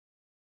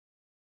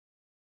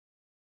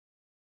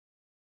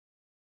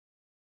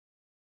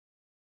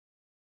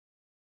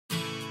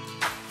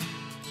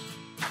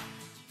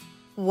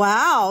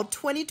Wow,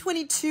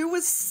 2022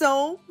 was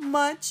so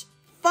much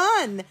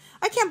fun.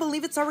 I can't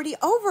believe it's already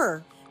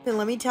over. But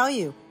let me tell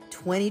you,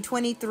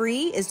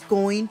 2023 is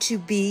going to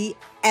be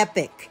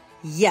epic.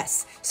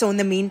 Yes. So in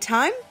the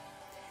meantime,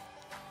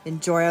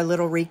 enjoy our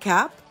little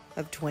recap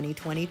of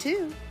 2022.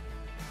 You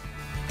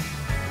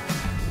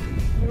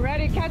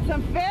ready to catch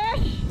some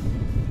fish?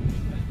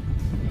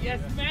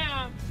 Yes,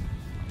 ma'am.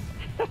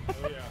 Oh,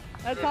 yeah.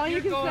 That's So all you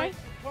you're can going, say?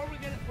 Where are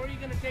you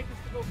gonna take us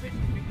to go fishing?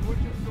 Where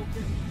should we go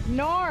fishing?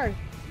 North.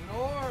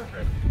 North.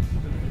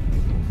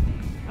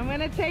 I'm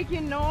gonna take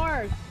you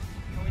north.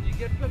 And when you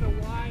get to the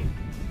Y,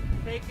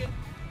 take it.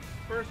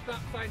 First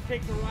stop sign,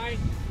 take the right.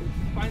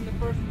 Find the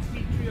first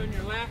mesquite tree on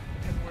your left,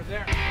 and we're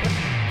there.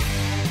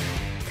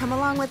 Come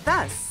along with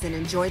us and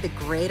enjoy the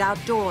great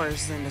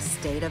outdoors in the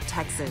state of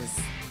Texas.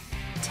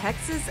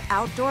 Texas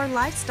Outdoor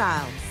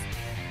Lifestyles.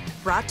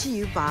 Brought to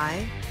you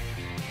by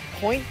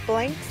Point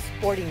Blank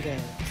Sporting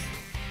Goods,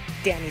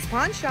 Danny's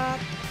Pawn Shop,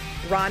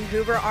 Ron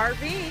Hoover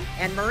RV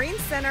and Marine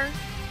Center,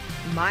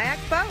 Mayak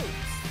Boats,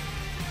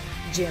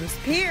 Jim's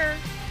Pier,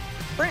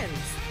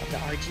 Friends of the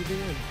RGB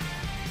League,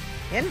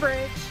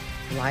 Enbridge,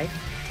 Life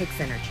Takes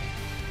Energy,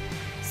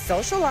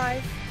 Social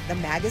Life, the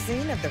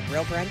magazine of the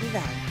Rio Grande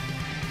Valley,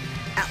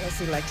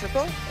 Atlas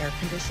Electrical, Air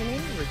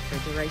Conditioning,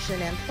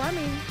 Refrigeration and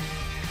Plumbing,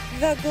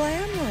 The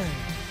Glam Room,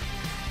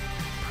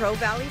 Pro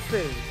Valley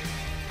Food,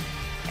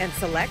 and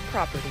Select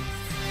Properties.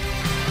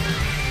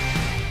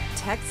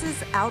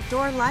 Texas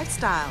Outdoor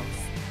Lifestyles.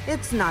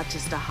 It's not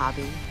just a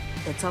hobby,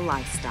 it's a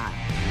lifestyle.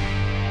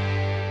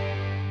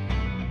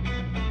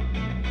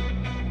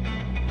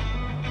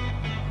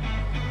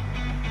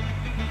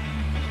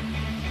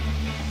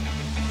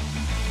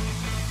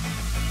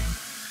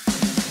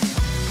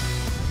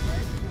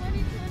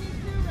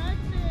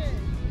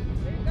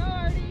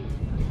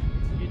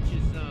 Get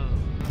you some.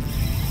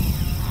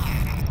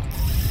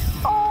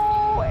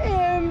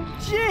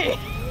 OMG!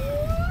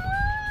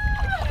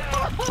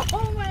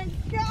 Oh my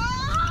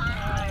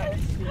God!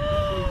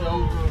 It's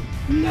over.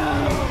 No!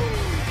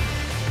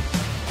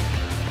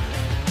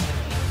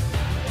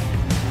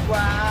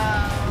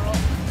 Wow!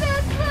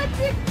 That's my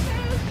big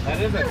fish!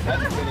 That's a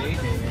good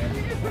AJ, man.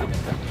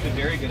 It's a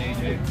very good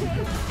AJ.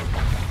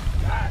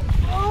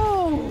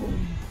 Oh!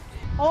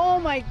 Oh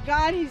my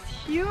God, he's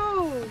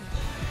huge!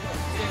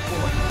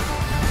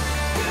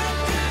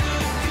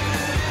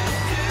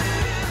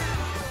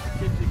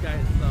 Get you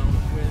guys some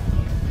with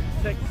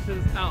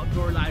Texas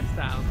Outdoor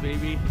Lifestyles,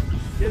 baby.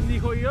 ¿Quién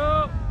dijo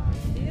yo?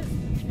 He's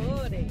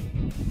booty.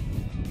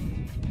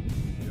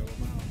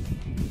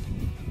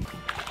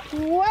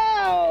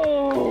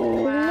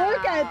 Whoa!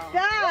 Look at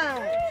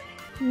that!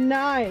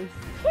 Nice.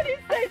 What do you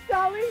say,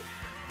 Sally?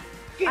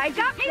 I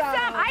got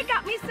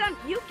me some.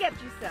 You get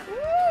you some.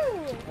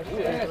 Woo!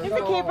 He's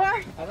a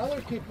keeper.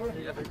 Another keeper.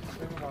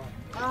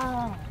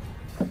 Oh.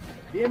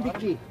 Bien,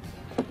 Vicky.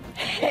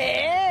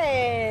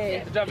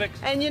 Hey! Good job, Vic.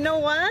 And you know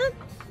what?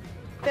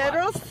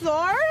 Federal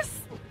source?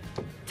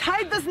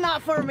 Tide does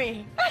not for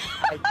me.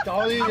 I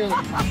told you.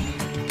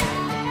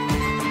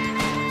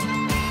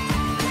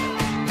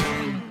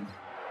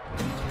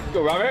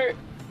 Go, Robert.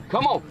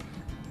 Come on.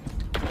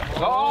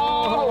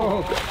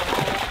 Oh!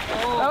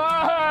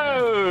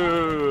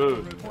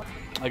 Oh!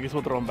 I guess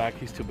we'll throw him back.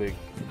 He's too big.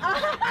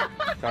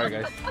 Sorry,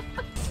 guys.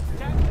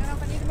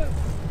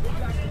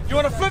 You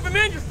want to flip him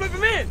in? Just flip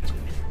him in.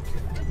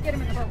 Let's get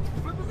him in the boat.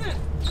 Flip him in.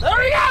 There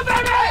we go,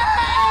 baby!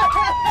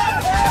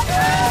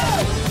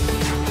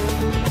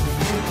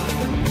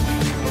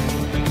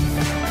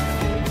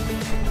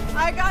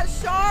 I got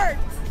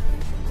sharks.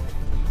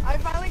 I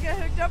finally got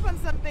hooked up on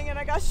something and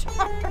I got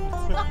sharks.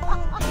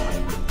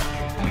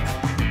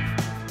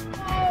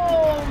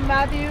 Oh,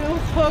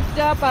 Matthew's hooked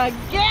up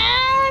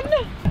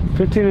again.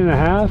 15 and a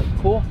half.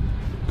 Cool.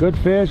 Good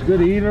fish,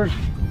 good eaters.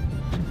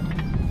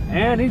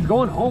 And he's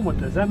going home with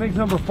this. That makes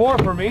number 4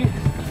 for me.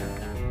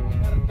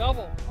 Got a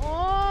double.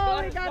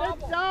 Oh, we got a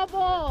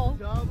double.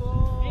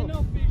 Double. Ain't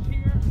no fish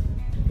here.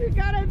 We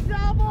got a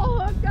double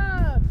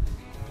hookup.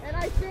 And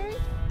I think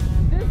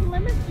this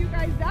limits you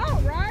guys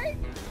out, right?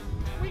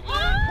 We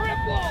got a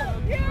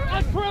triple. Yeah.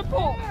 A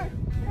triple. Yeah.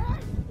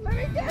 Let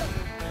me get it.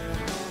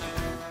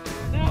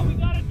 Now we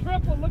got a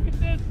triple. Look at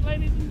this,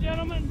 ladies and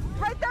gentlemen.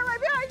 Right there, right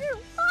behind you.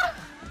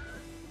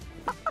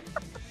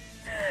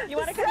 You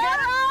want to come get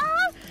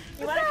it?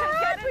 You want to come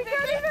get it,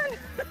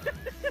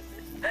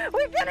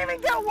 We can't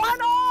even get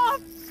one off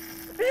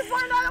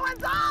before another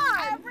one's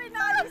on. Every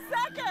 90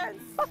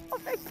 seconds. Oh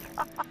my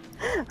God.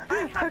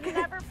 I have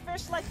never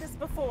fished like this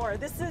before.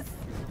 This is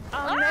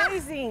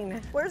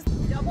amazing. Where's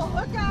double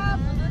hookup?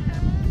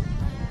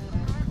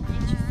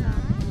 Get you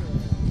some.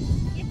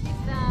 Get you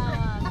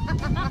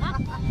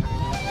some.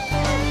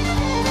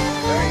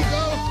 There you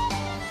go.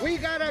 We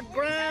got a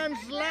grand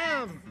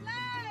slam.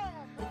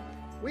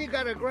 We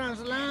got a grand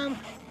slam.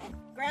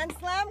 Grand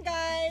slam,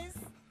 guys.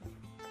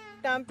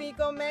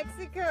 Tampico,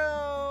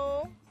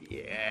 Mexico.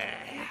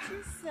 Yeah. Get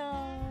you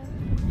some.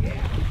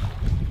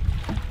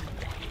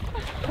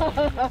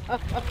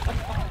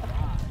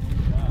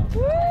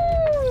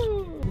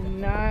 Woo!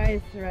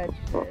 Nice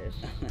redfish.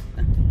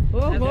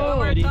 Oh, That's what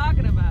we're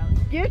talking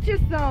about. Get you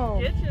some.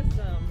 Get you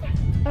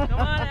some. Come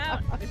on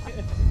out.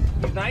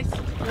 He's nice.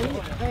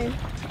 Hey,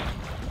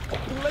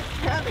 he looks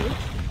heavy.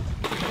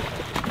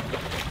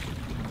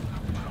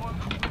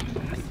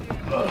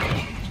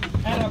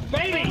 And a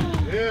baby.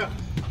 Yeah.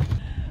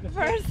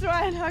 First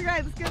one. All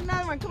right, let's get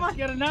another one. Come on.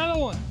 Get another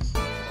one.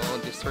 Well,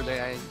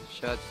 yesterday I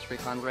shot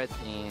 300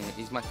 and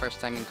it's my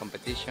first time in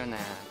competition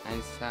and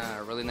it's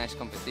a really nice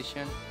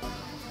competition.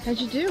 How'd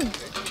you do?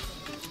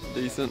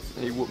 Decent.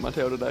 He whooped my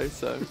tail today,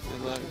 so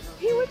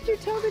He whipped your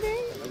tail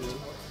today?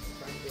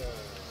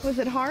 Was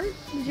it hard?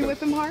 Did you whip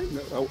him hard?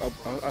 No,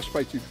 I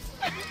spiked you.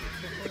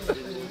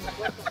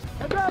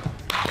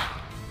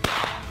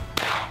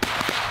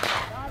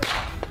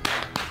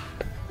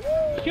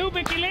 Cue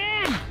Vicky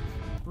Lynn.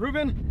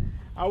 Ruben,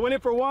 I went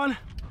in for one,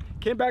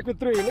 came back with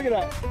three. Look at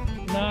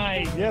that.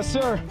 Nice. Yes,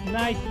 sir.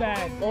 Nice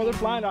bag. Oh, they're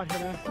blind out here,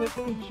 man. Good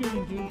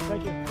shooting, dude.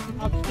 Thank you.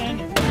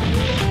 Outstanding.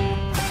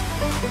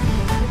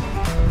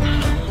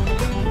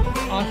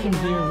 Awesome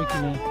deer, Vicky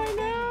Lynn. I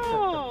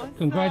know.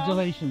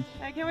 Congratulations.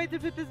 So, I can't wait to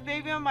put this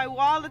baby on my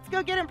wall. Let's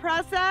go get him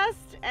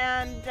processed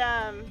and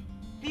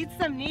feed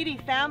some needy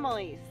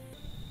families.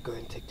 Go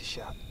ahead and take the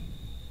shot.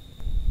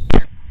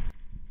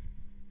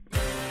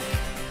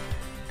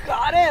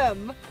 Got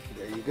him.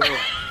 There you go.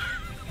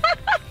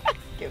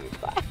 Give me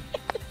five.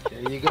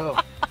 There you go.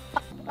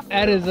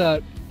 That is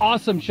an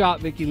awesome shot,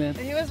 Vicky Lynn.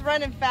 He was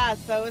running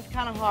fast, so it was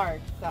kind of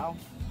hard. So,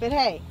 but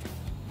hey,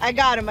 I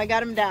got him. I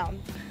got him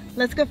down.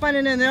 Let's go find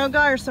an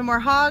anoga or some more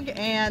hog,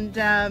 and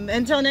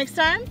until next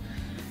time,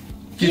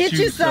 get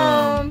you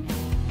some.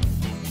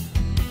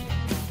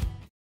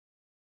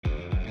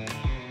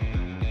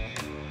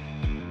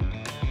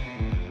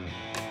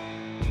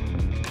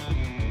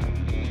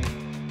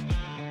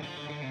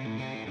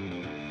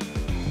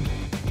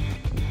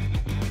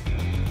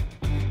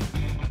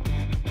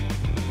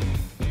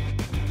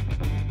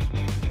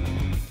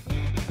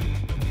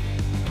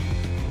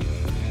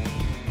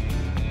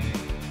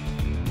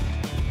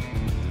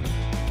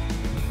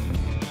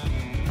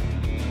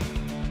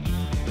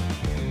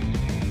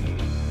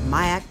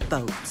 Mayak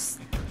Boats,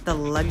 the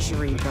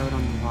luxury boat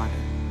on the water.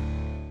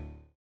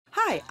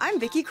 Hi, I'm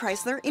Vicki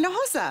Chrysler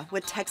Hinojosa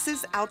with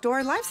Texas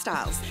Outdoor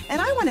Lifestyles, and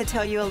I want to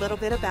tell you a little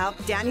bit about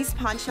Danny's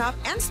Pawn Shop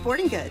and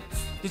Sporting Goods.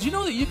 Did you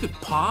know that you could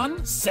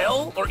pawn,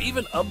 sell, or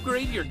even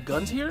upgrade your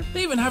guns here?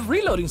 They even have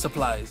reloading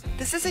supplies.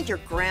 This isn't your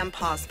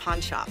grandpa's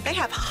pawn shop. They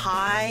have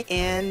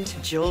high-end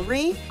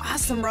jewelry,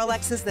 awesome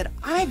Rolexes that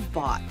I've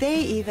bought.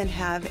 They even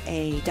have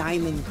a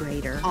diamond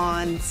grader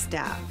on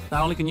staff.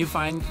 Not only can you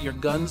find your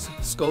guns,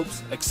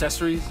 scopes,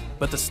 accessories,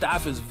 but the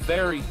staff is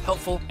very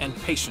helpful and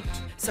patient.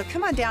 So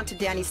come on down to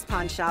Danny's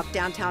Pawn Shop,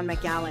 downtown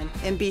McAllen,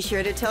 and be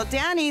sure to tell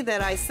Danny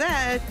that I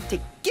said to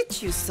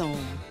get you some.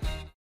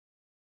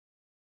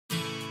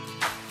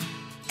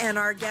 And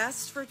our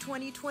guest for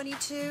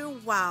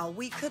 2022, wow,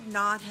 we could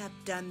not have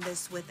done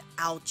this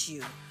without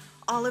you.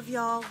 All of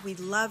y'all, we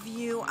love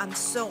you. I'm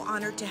so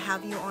honored to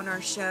have you on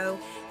our show,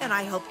 and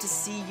I hope to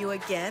see you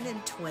again in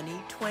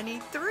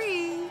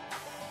 2023.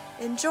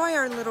 Enjoy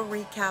our little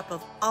recap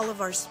of all of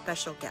our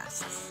special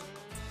guests.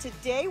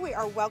 Today we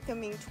are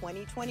welcoming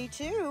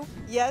 2022.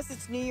 Yes,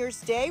 it's New Year's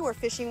Day. We're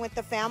fishing with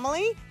the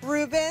family.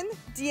 Ruben,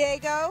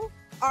 Diego,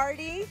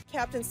 Artie,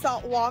 Captain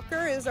Salt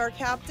Walker is our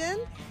captain.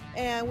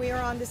 And we are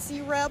on the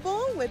Sea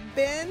Rebel with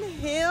Ben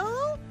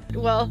Hill.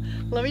 Well,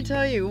 let me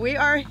tell you, we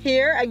are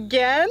here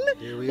again.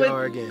 Here we with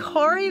are again.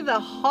 Corey the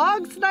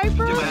Hog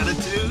Sniper. Give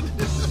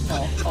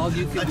attitude. All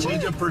you A can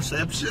change of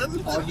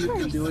perception. all you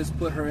can do is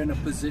put her in a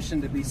position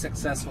to be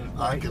successful.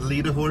 I can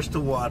lead a horse to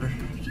water.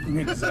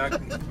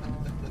 Exactly.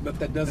 But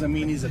that doesn't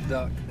mean he's a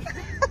duck.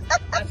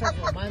 That's as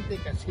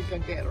romantic as he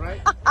can get,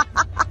 right?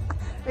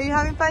 Are you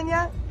having fun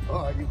yet?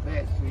 Oh, you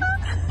bet, sweet.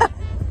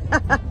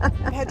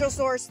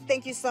 Pedrosaurus,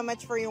 thank you so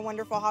much for your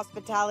wonderful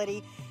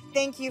hospitality.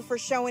 Thank you for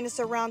showing us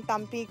around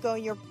Tampico,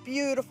 your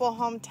beautiful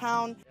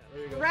hometown.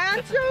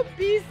 Rancho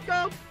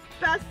Bisco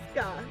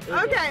Pesca.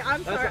 Okay,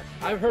 I'm sorry.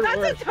 I've heard That's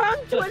worse. a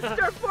tongue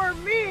twister for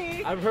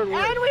me. I've heard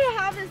worse. And we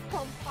have his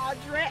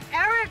compadre,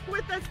 Eric,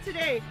 with us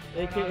today.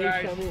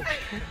 AKA Shamu.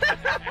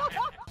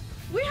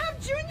 We have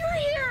Junior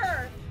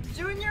here.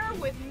 Junior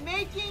with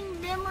Making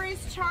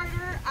Memories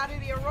Charter out of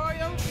the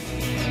Arroyo.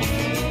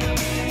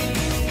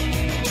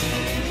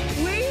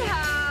 We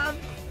have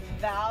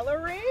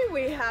Valerie,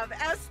 we have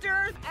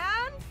Esther,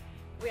 and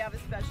we have a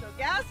special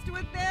guest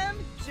with them,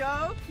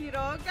 Joe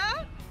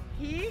Quiroga.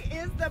 He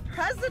is the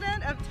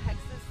president of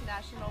Texas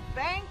National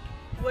Bank,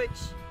 which,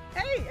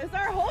 hey, is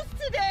our host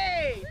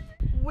today.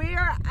 We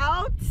are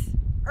out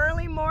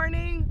early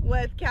morning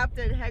with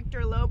Captain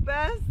Hector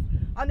Lopez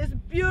on this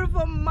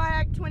beautiful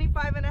Mayak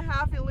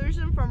 25.5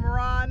 Illusion from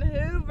Ron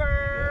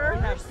Hoover.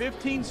 We have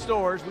 15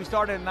 stores. We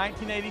started in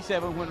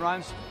 1987 when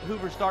Ron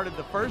Hoover started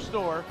the first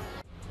store.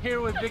 Here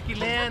with Vicky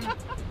Lynn,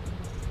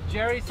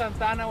 Jerry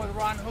Santana with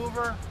Ron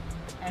Hoover,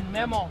 and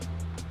Memo.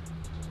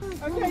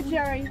 Okay,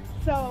 Jerry,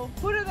 so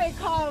who do they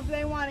call if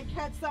they want to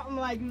catch something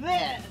like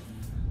this?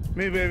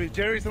 Me baby,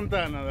 Jerry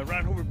Santana, the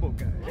Ron Hoover boat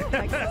guy.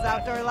 Texas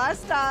Outdoor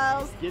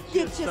Lifestyles. Get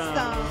you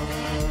some.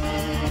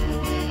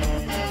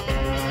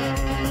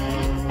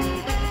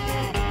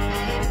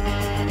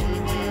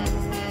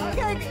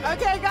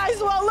 Okay,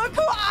 guys, well, look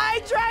who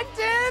I dragged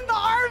in the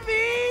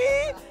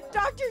RV!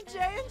 Dr. J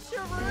and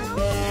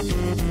Sharu.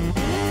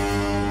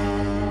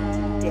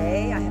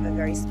 Today, I have a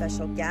very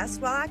special guest.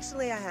 Well,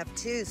 actually, I have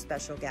two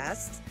special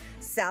guests.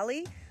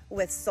 Sally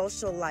with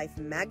Social Life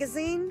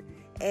Magazine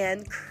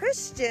and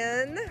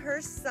Christian,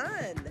 her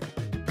son.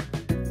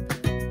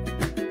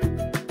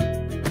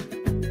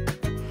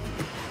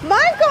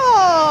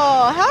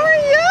 Michael, how are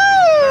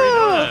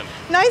you?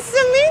 Nice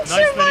to meet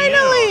you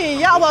finally.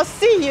 Yeah, well,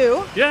 see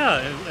you. Yeah,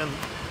 and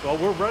well,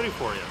 we're ready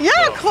for you. Yeah,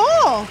 so.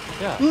 cool.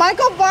 Yeah.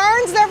 Michael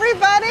Barnes,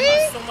 everybody.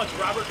 Thanks so much,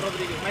 Robert.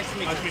 Nice to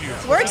meet you.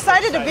 We're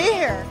excited to be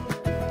here.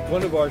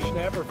 One of our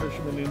snapper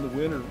fishermen in the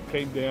winter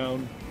came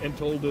down and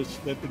told us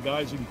that the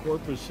guys in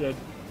Corpus said,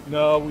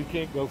 no, we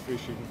can't go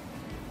fishing.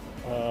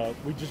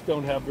 We just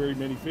don't have very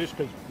many fish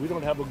because we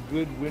don't have a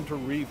good winter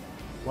reef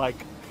like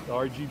the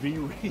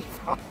RGV reef.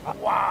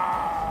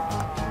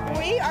 Wow!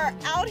 We are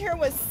out here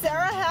with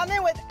Sarah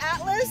Hammond with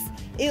Atlas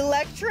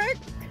Electric.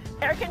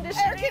 Air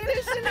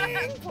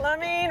conditioning,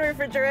 plumbing,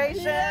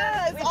 refrigeration.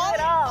 Yes,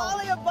 all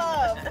the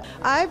above.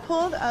 I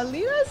pulled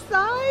Alita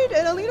aside,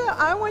 and Alita,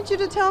 I want you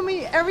to tell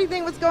me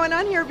everything what's going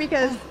on here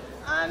because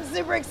I'm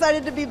super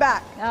excited to be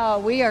back. Oh,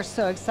 we are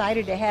so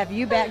excited to have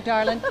you back,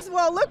 darling.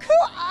 Well, look who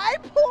I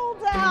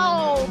pulled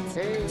out.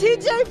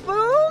 TJ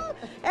Boom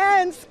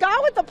and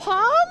Scott with the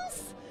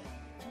Palms,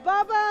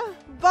 Bubba,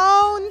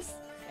 Bones,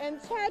 and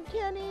Chad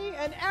Kenny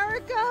and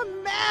Erica.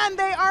 Man,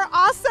 they are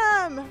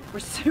awesome. We're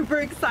super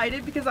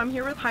excited because I'm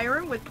here with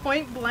Hiram with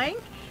Point Blank.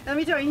 And let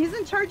me tell you, he's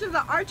in charge of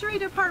the archery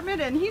department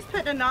and he's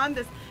putting on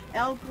this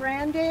El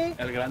Grande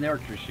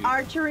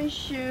archery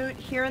shoot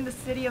here in the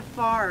city of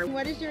Far.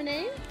 What is your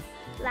name?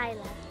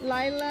 Lila.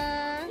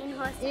 Lila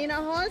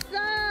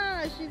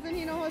Hinojosa. She's in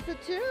Hinojosa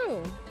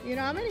too. You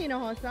know I'm in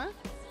Hinojosa.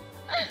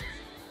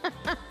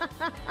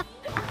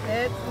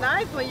 It's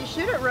nice. Well, you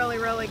shoot it really,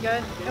 really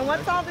good. And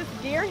what's all this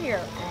gear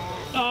here?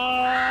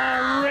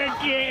 Oh,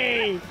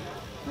 Ricky!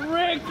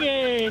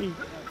 Ricky!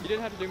 You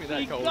didn't have to do me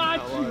that cold.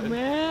 Got you,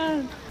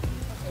 man.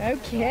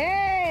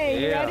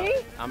 Okay, you ready?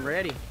 I'm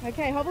ready.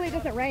 Okay, hopefully it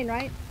doesn't rain,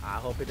 right? I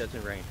hope it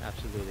doesn't rain,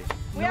 absolutely.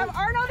 We have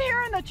Arnold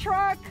here in the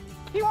truck.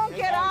 He won't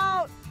get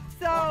out,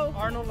 so.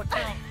 Arnold, look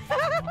out.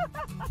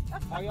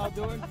 How y'all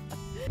doing?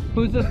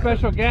 Who's the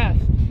special guest?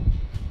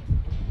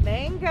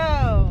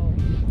 Mango.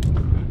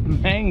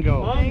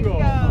 Mango. Thank you,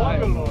 Ron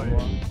Hoover.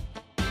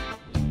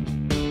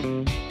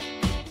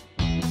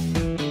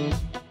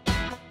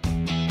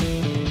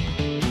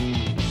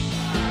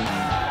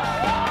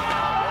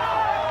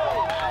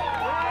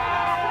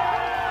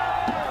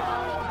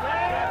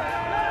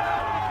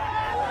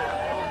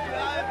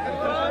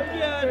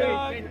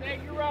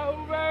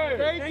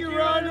 Thank you,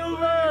 Ron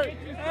Hoover.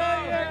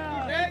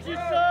 Thank you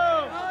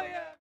so.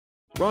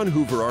 Ron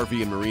Hoover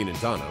RV and Marine in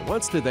Donna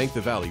wants to thank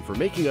the Valley for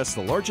making us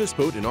the largest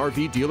boat and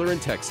RV dealer in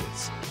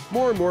Texas.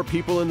 More and more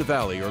people in the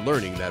Valley are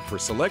learning that for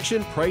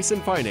selection, price,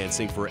 and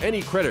financing for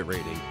any credit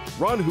rating,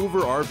 Ron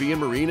Hoover RV and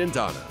Marine in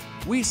Donna.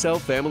 We sell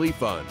family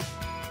fun.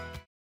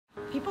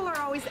 People are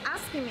always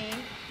asking me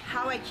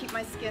how I keep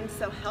my skin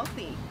so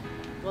healthy.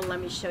 Well, let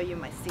me show you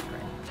my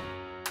secret.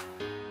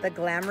 The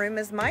Glam Room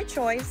is my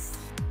choice.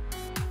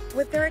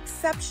 With their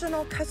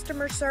exceptional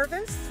customer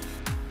service,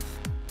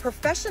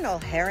 professional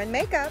hair and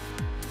makeup.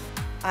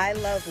 I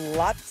love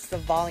lots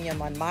of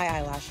volume on my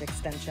eyelash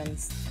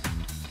extensions.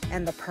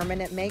 And the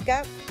permanent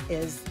makeup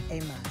is a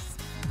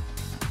must.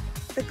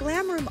 The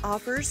Glam Room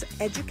offers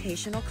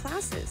educational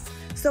classes,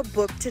 so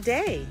book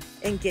today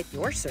and get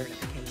your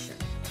certification.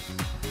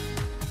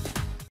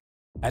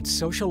 At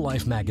Social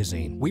Life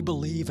Magazine, we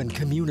believe in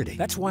community.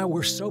 That's why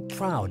we're so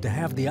proud to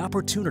have the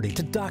opportunity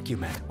to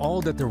document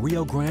all that the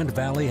Rio Grande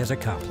Valley has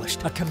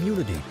accomplished. A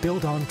community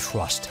built on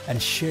trust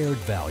and shared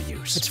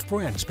values. It's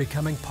friends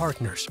becoming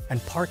partners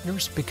and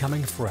partners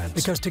becoming friends.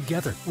 Because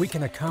together, we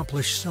can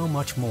accomplish so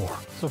much more.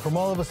 So from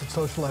all of us at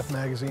Social Life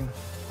Magazine,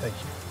 thank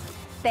you.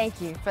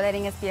 Thank you for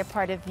letting us be a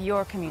part of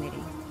your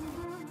community.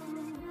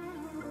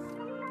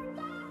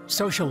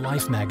 Social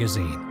Life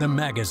Magazine, the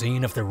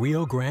magazine of the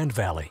Rio Grande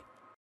Valley.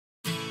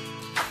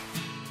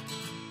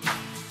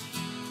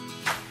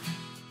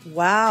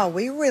 Wow,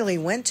 we really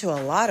went to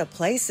a lot of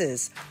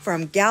places,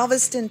 from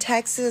Galveston,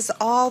 Texas,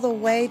 all the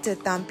way to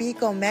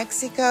Tampico,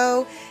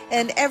 Mexico,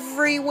 and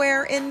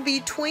everywhere in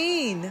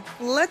between.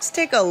 Let's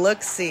take a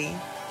look-see.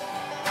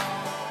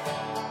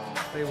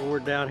 We're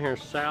down here in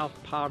South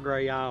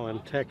Padre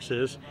Island,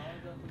 Texas,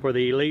 for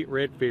the Elite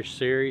Redfish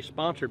Series,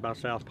 sponsored by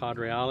South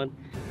Padre Island.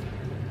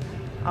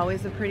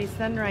 Always a pretty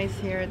sunrise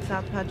here at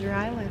South Padre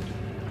Island.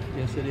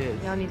 Yes, it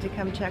is. Y'all need to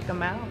come check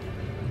them out.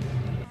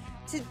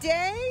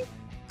 Today,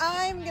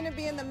 I'm gonna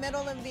be in the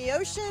middle of the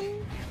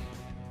ocean,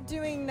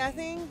 doing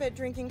nothing but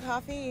drinking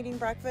coffee, eating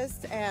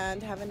breakfast,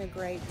 and having a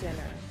great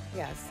dinner.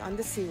 Yes, I'm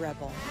the Sea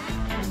Rebel.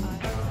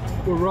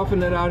 We're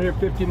roughing it out here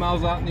 50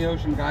 miles out in the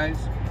ocean, guys.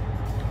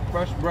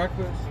 Fresh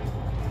breakfast,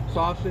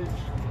 sausage,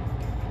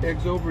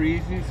 eggs over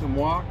easy, some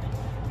wok.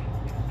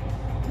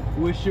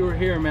 Wish you were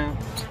here, man.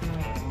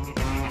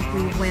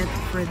 We went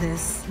for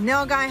this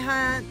nilgai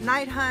hunt,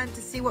 night hunt,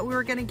 to see what we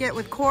were gonna get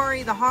with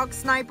Corey, the hog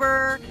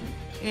sniper,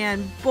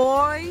 and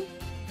boy,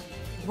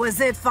 was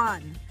it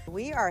fun.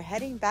 We are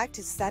heading back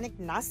to San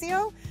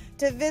Ignacio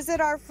to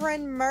visit our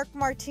friend Merc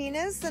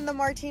Martinez and the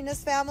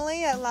Martinez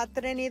family at La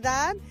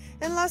Trinidad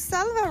and La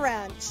Selva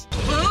Ranch.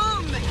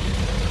 Boom!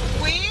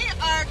 We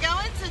are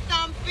going to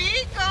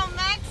Tampico,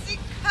 Mexico!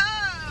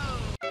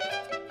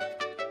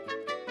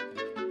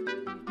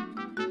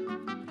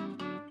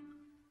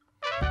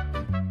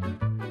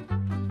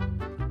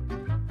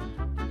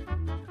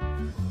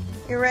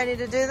 You ready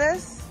to do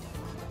this?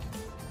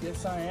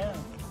 Yes, I am.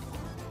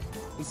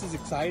 This is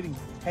exciting.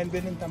 Hadn't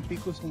been in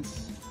Tampico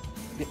since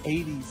the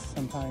 80s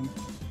sometime.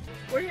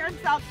 We're here in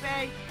South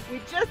Bay.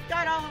 We just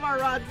got all of our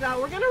rods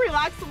out. We're gonna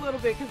relax a little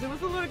bit because it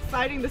was a little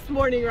exciting this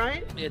morning,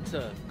 right? It's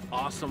an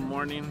awesome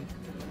morning.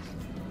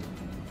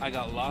 I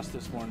got lost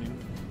this morning,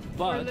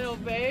 but little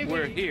baby.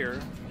 we're here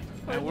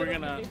and we're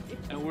gonna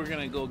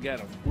go get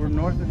them. We're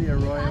north of the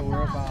arroyo.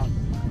 We're about,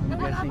 I'm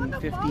guessing,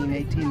 15,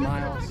 18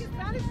 miles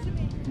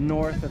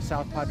north of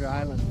South Padre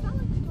Island.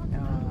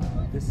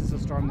 This is a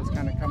storm that's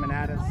kind of coming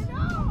at us.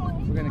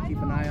 We're gonna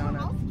keep an eye on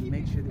it,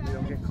 make sure that we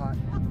don't get caught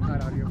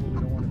out here where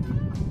we don't want to be.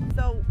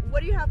 So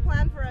what do you have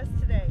planned for us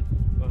today?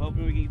 We're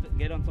hoping we can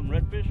get on some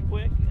redfish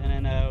quick, and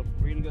then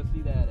we're gonna go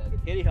see that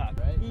kitty hawk,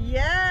 right?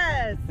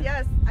 Yes,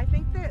 yes. I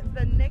think that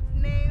the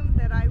nickname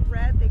that I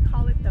read, they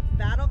call it the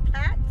battle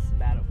cat.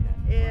 Battle cat.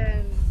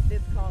 And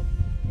it's called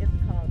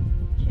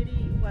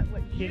Kitty, what?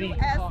 Kitty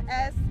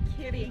USS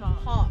Kitty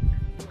Hawk.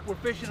 We're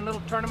fishing a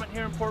little tournament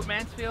here in Port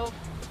Mansfield.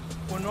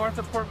 We're north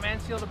of Port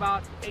Mansfield,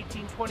 about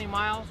 18-20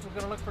 miles. We're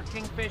going to look for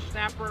kingfish,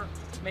 snapper,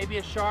 maybe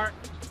a shark.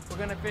 We're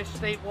going to fish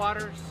state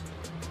waters.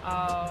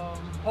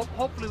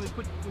 Hopefully we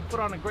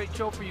put on a great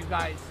show for you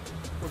guys.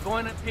 We're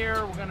going up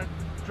here. We're going to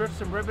drift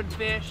some ribbon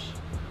fish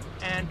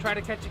and try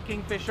to catch a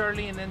kingfish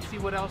early, and then see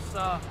what else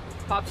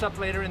pops up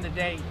later in the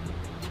day.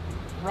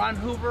 Ron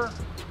Hoover,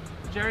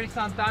 Jerry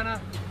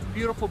Santana,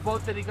 beautiful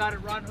boat that he got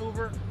at Ron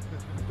Hoover.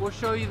 We'll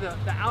show you the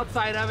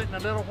outside of it in a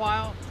little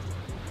while.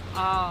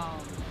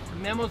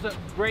 Memo's a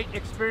great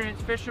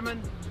experienced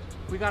fisherman.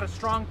 We got a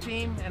strong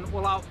team, and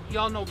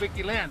y'all know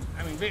Vicky Lynn.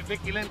 I mean,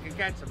 Vicky Lynn can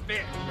catch some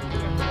fish.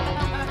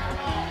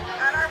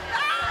 Got our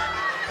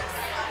bags!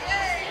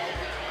 Yay!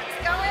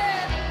 Let's go in!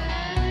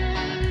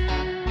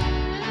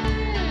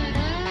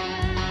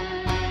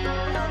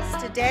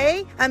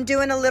 Today, I'm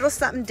doing a little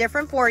something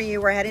different for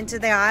you. We're heading to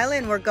the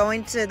island. We're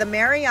going to the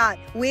Marriott.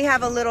 We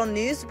have a little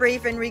news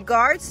brief in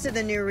regards to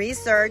the new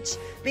research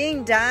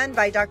being done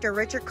by Dr.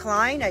 Richard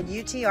Klein at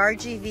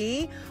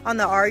UT-RGV on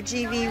the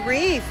RGV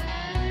Reef.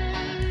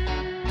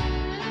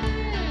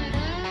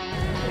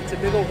 It's a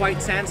big old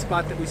white sand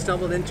spot that we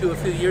stumbled into a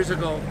few years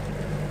ago.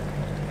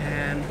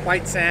 And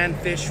white sand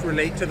fish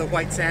relate to the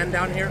white sand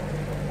down here.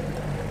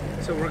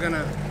 So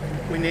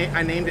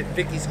I named it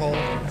Vicky's Hole.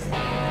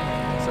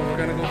 So we're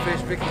gonna go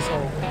fish Vicky's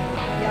Hole.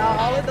 Yeah,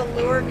 all of the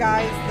lure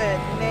guys that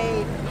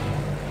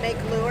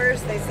make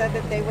lures, they said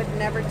that they would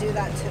never do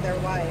that to their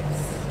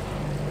wives.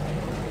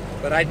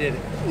 But I did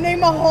it.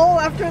 Name a hole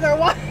after their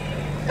wife.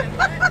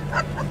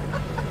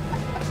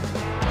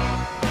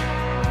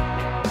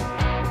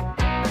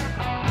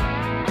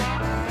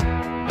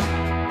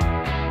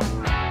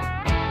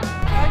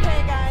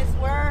 Okay guys,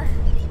 we're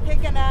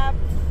picking up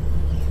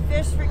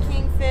fish for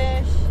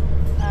kingfish.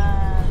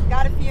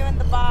 Got a few in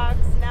the box.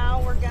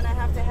 Now we're gonna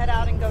have to head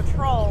out and go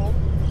troll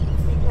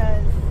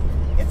because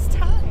it's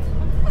time.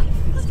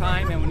 It's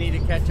time, and we need to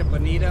catch a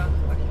bonita,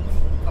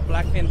 a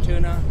blackfin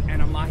tuna,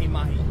 and a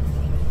mahi-mahi.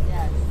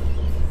 Yes.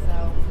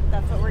 So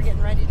that's what we're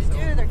getting ready to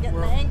do. They're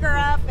getting the anchor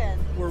up, and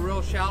we're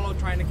real shallow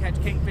trying to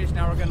catch kingfish.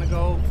 Now we're gonna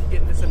go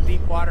get into some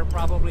deep water,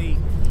 probably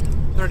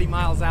 30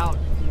 miles out,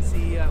 and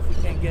see if we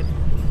can't get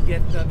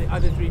the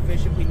other three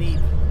fish if we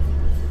need.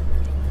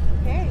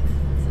 Okay,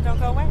 so don't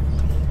go away.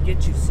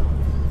 Get you some.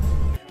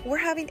 We're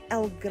having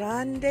El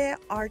Grande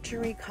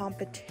archery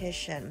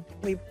competition.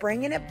 We're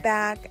bringing it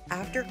back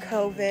after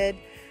COVID.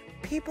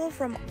 People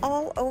from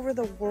all over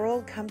the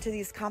world come to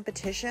these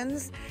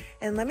competitions,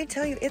 and let me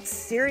tell you, it's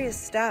serious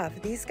stuff.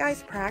 These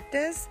guys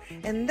practice,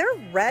 and they're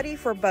ready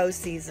for bow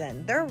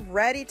season. They're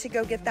ready to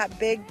go get that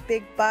big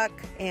buck,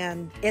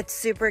 and it's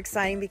super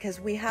exciting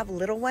because we have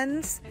little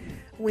ones,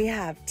 we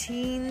have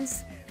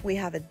teens, we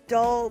have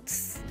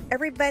adults.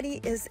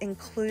 Everybody is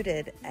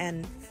included,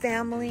 and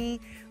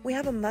family. We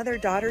have a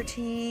mother-daughter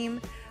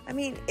team. I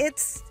mean,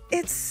 it's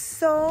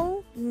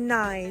so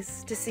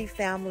nice to see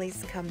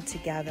families come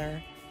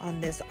together on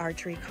this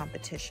archery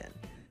competition.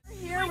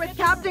 Here with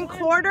Captain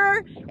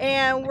Quarter,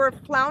 and we're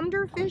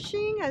flounder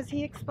fishing, as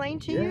he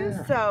explained to you.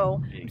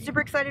 So I'm super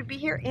excited to be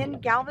here in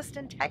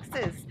Galveston,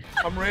 Texas.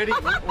 I'm ready.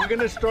 We're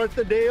gonna start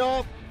the day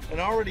off,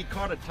 and I already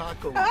caught a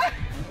taco.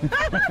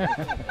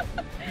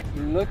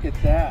 Look at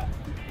that.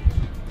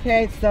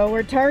 Okay, so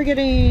we're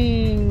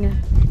targeting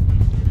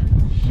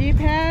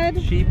sheephead.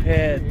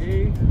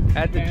 Sheephead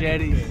at the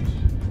jetties.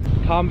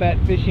 Combat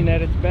fishing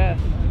at its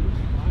best.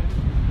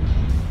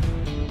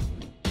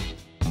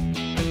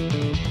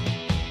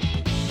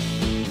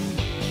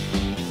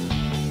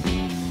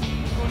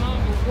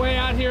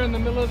 out here in the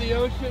middle of the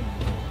ocean,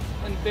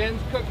 and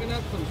Ben's cooking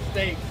up some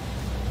steaks.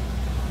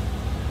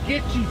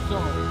 Get you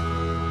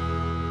some.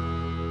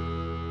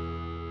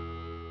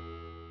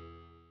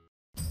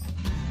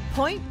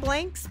 Point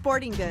Blank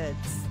Sporting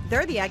Goods.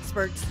 They're the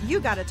experts you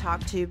gotta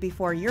talk to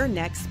before your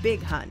next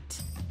big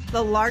hunt.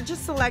 The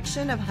largest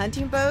selection of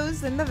hunting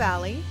bows in the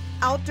valley,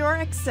 outdoor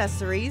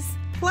accessories,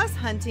 plus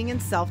hunting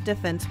and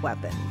self-defense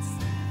weapons.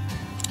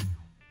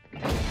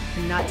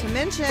 Not to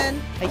mention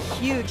a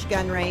huge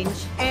gun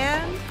range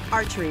and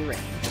archery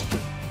range.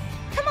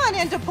 Come on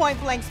into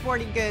Point Blank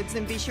Sporting Goods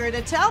and be sure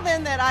to tell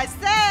them that I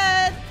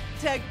said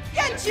to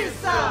get you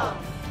some.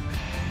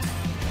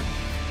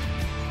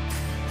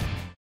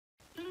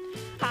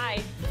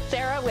 Hi,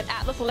 Sarah with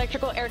Atlas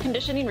Electrical Air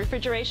Conditioning,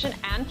 Refrigeration,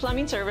 and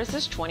Plumbing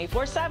Services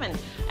 24/7.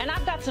 And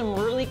I've got some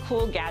really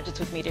cool gadgets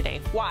with me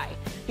today. Why?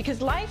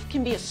 Because life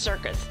can be a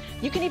circus.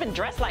 You can even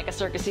dress like a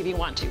circus if you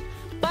want to.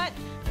 But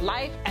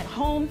life at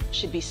home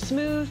should be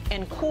smooth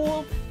and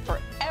cool for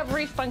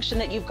every function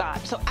that you've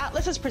got. So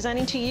Atlas is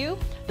presenting to you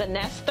the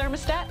Nest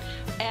thermostat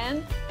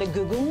and the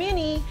Google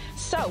Mini.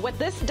 So what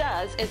this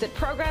does is it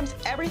programs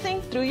everything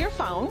through your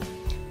phone,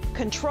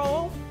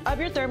 control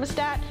of your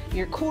thermostat,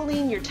 your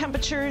cooling, your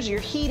temperatures, your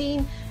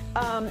heating,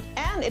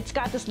 and it's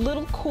got this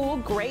little cool,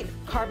 great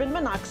carbon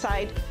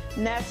monoxide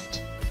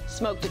Nest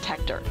smoke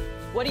detector.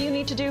 What do you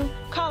need to do?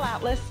 Call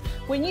Atlas.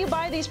 When you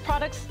buy these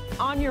products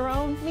on your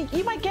own,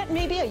 you might get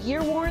maybe a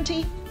year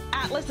warranty.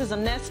 Atlas is a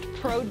Nest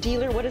Pro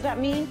dealer. What does that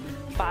mean?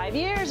 5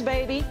 years,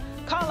 baby.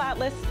 Call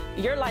Atlas.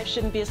 Your life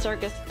shouldn't be a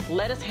circus.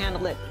 Let us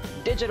handle it.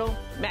 Digital,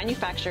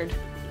 manufactured,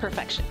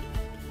 perfection.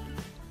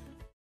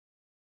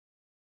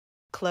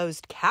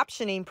 Closed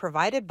captioning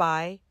provided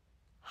by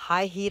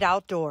High Heat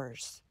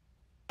Outdoors.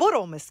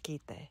 Puro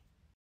Mesquite.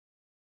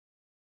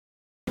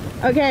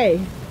 Okay,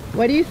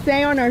 what do you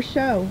say on our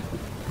show?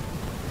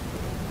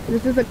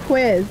 This is a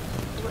quiz.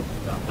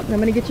 I'm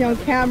going to get you on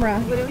camera.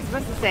 What are we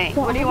supposed to say?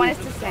 So what do you want us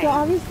to say? So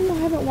obviously I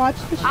haven't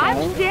watched the show.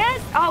 I'm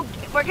this? Oh,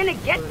 we're going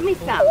to get me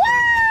some.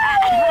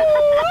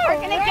 We're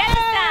going to get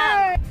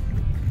some.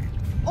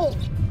 Oh,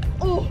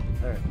 oh.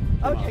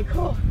 Okay,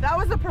 cool. That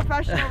was a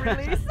professional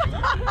release.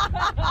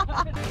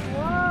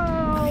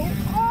 Whoa.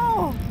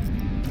 Oh.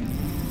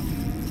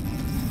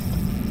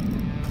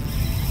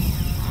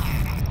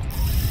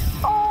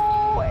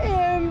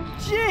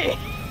 OMG.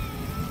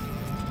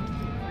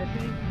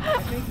 I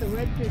think the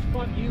redfish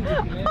fought you,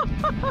 Vicky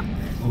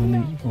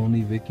Lynn.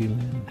 Only Vicky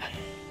Lynn.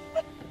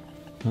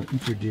 Hunting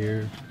for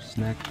deer,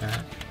 snack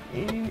pack.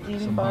 Eating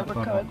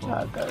barbacoa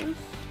tacos.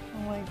 Oh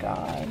my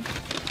god.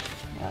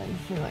 Now you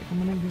see, like, I'm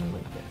gonna do it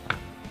like this.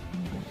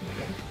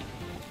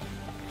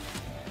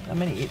 I'm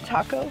gonna eat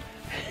taco,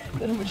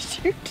 then I'm gonna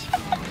shoot.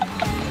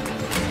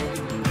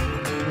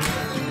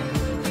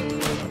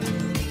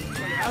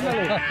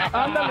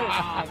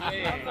 Ándale.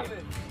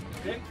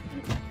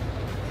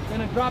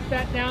 Gonna drop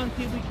that down,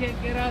 see if we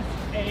can't get us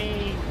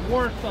a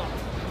Warsaw.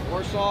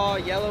 Warsaw,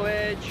 yellow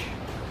edge,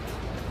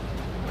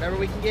 whatever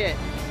we can get.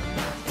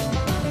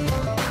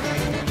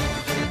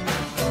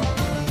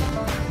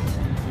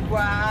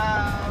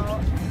 Wow.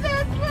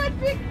 That's my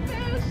big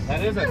fish.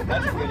 That's a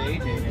good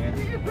AJ, man.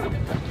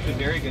 It's a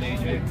very good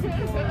AJ.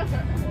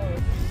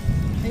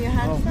 Are you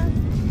handsome?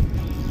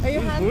 Are you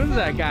handsome? Who's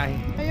that guy?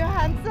 Are you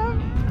handsome?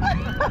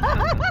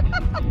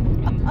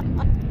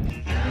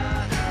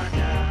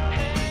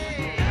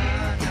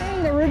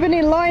 The Ruben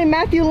and Laurie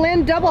Matthew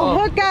Lynn double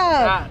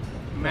hookup.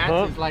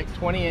 Matt's is like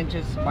 20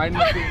 inches. Mine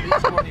must be at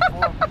least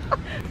 24.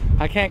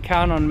 I can't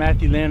count on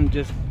Matthew Lynn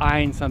just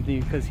eyeing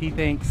something because he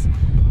thinks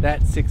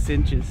that's 6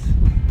 inches.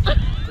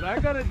 But I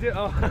gotta do.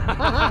 Oh.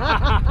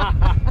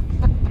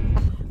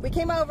 We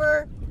came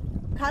over,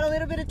 caught a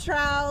little bit of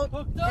trout,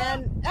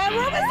 and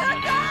Ruben's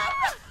hooked up.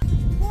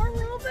 Poor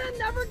Ruben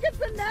never gets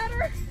a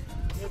netter.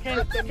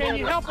 Can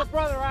you help a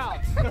brother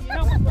out? Can you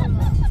help a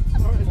brother out?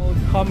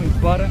 Call me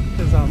butter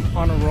because I'm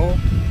on a roll.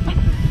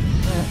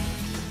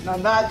 Now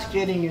that's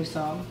getting you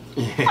some.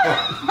 Yeah.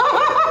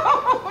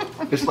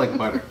 It's like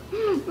butter.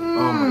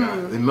 Oh my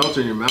god, it melts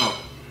in your mouth.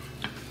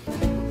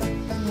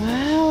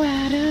 Wow,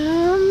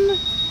 Adam.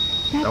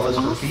 That's That was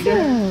for awesome.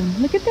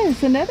 feeding. Look at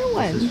this, another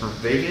one. This is for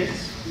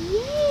Vegas.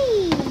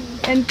 Yay!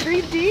 And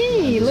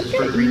 3D. And Look this is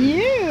for at 3D.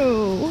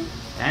 you.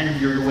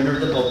 And you're the winner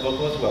of the boat book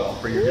as well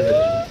for your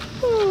division.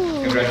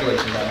 Ooh.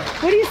 Congratulations, Adam.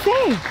 What do you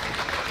say?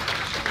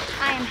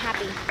 I am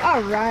happy.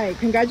 All right,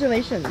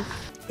 congratulations.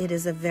 It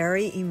is a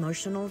very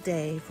emotional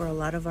day for a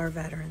lot of our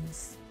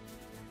veterans.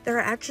 They're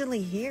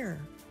actually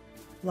here,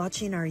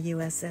 watching our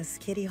USS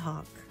Kitty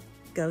Hawk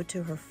go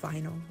to her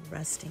final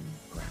resting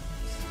grounds.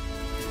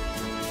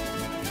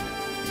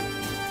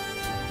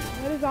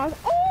 That is awesome.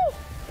 Oh!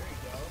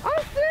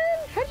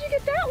 Austin! How'd you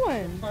get that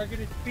one?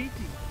 Targeted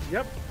species.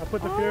 Yep, I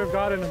put the fear of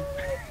God in him. Oh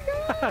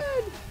my God!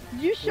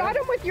 You shot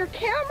him with your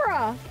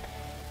camera!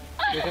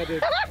 Yes, I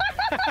did.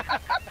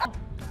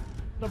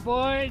 The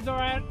boys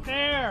are out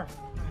there.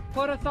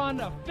 Put us on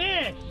the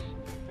fish.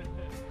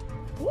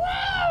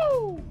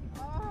 Whoa!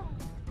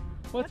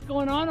 What's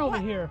going on over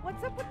here?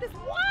 What's up with this?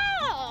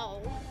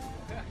 Wow!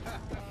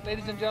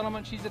 ladies and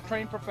gentlemen, she's a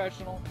trained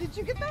professional. Did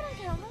you get that on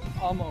camera?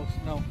 Almost,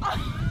 no.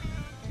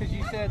 Because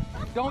you said,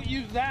 don't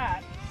use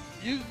that,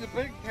 use the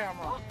big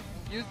camera.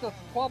 Use the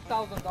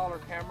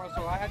 $12,000 camera,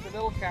 so I had the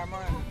little camera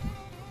and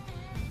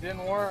it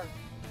didn't work.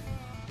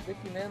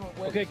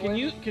 Okay, can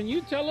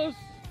you tell us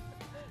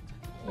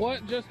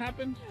what just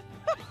happened?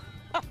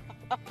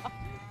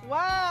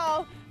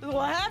 Wow,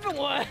 what happened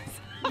was...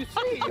 You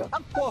see,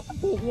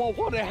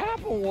 what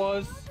happened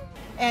was...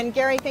 And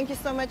Gary, thank you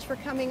so much for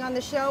coming on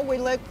the show. We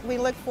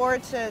look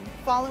forward to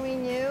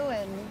following you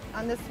and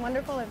on this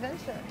wonderful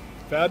adventure.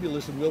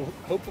 Fabulous, and we'll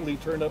hopefully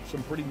turn up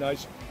some pretty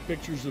nice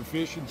pictures of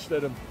fish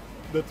instead of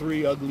the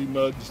 3 ugly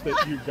mugs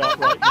that you've got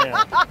right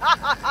now.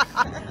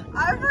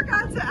 I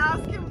forgot to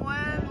ask him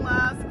one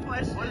last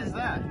question. What is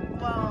that?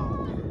 Well,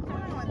 I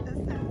don't know what this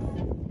is.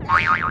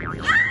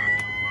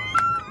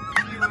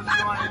 He was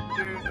going to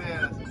do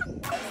this.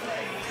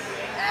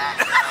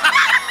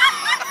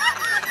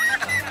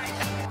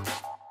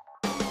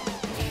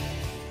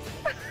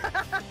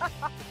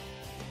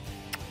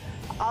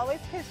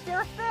 Always kiss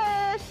your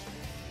fish.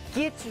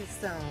 Get you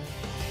some.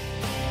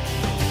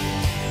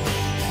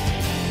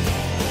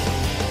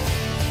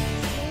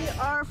 They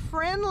are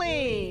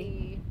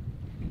friendly.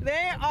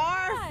 They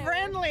are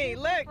friendly.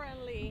 Look,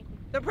 friendly.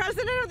 The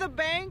president of the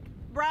bank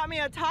brought me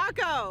a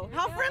taco.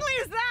 How friendly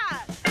is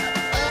that?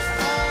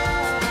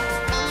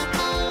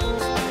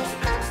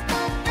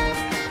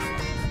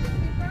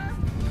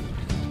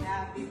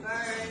 Happy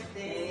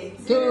birthday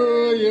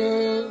To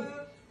you.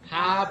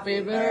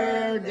 Happy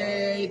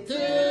birthday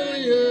to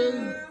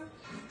you.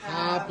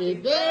 Happy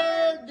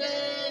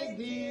birthday,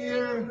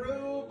 dear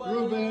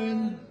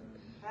Reuben.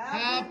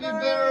 Happy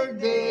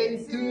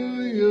birthday to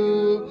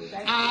you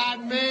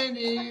and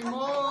many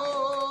more.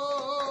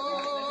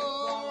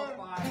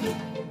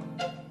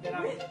 Then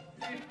I'm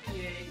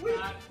 58,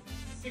 not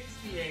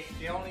 68.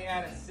 They only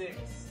added 6.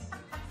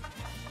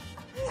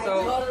 So,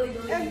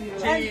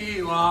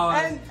 gee, wow.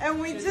 And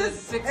we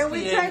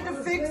tried to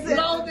fix it.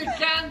 Blow the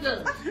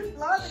candle.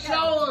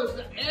 Show us.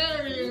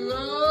 There you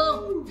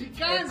go. The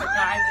candle. It's a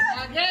guy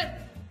that again.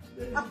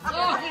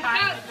 Oh, he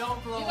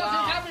don't blow doesn't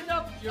out. have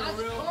enough. You're That's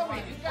real Kobe.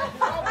 funny. He got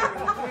Kobe.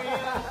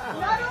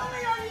 Not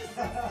only are you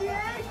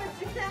 68, but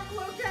you can't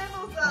blow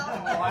candles out.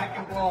 Oh, I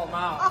can blow them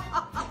out.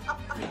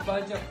 A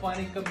bunch of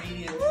funny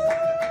comedians.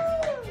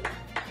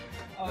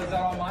 Oh, is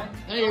that all mine?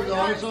 There you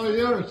go. It's all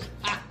yours.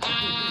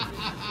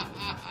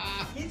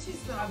 Get you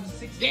some. I'm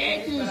 68,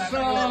 Get you but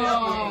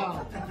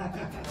I'm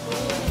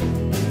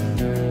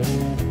some.